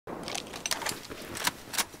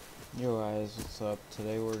Yo guys, what's up?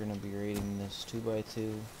 Today we're gonna be raiding this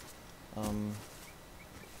 2x2.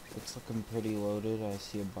 It's looking pretty loaded. I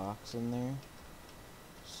see a box in there.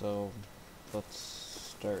 So, let's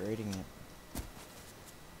start raiding it.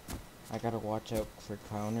 I gotta watch out for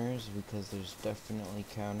counters because there's definitely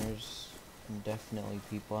counters and definitely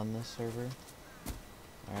people on this server.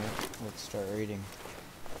 Alright, let's start raiding.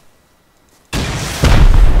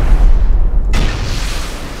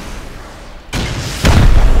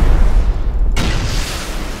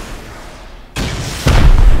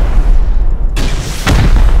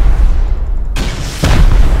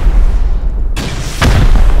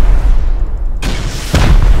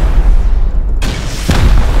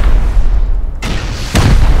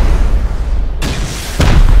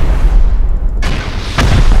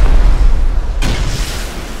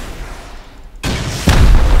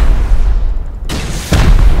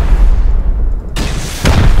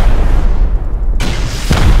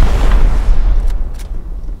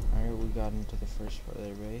 Into the first part of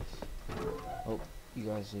their base. Oh, you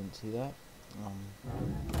guys didn't see that?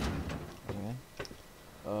 Okay.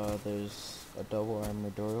 There's a double armor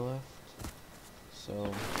door left.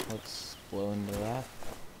 So, let's blow into that.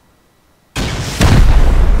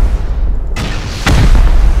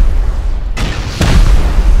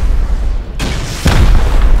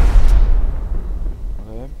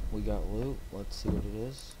 Okay, we got loot. Let's see what it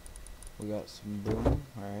is. We got some boom,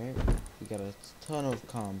 alright. We got a ton of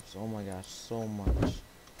comps. Oh my gosh, so much.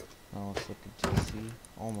 Now let's look at TC.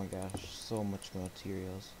 Oh my gosh, so much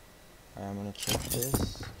materials. Alright, I'm gonna check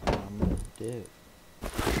this, and I'm gonna dip.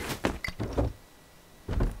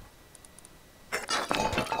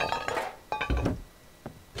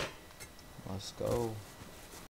 Let's go.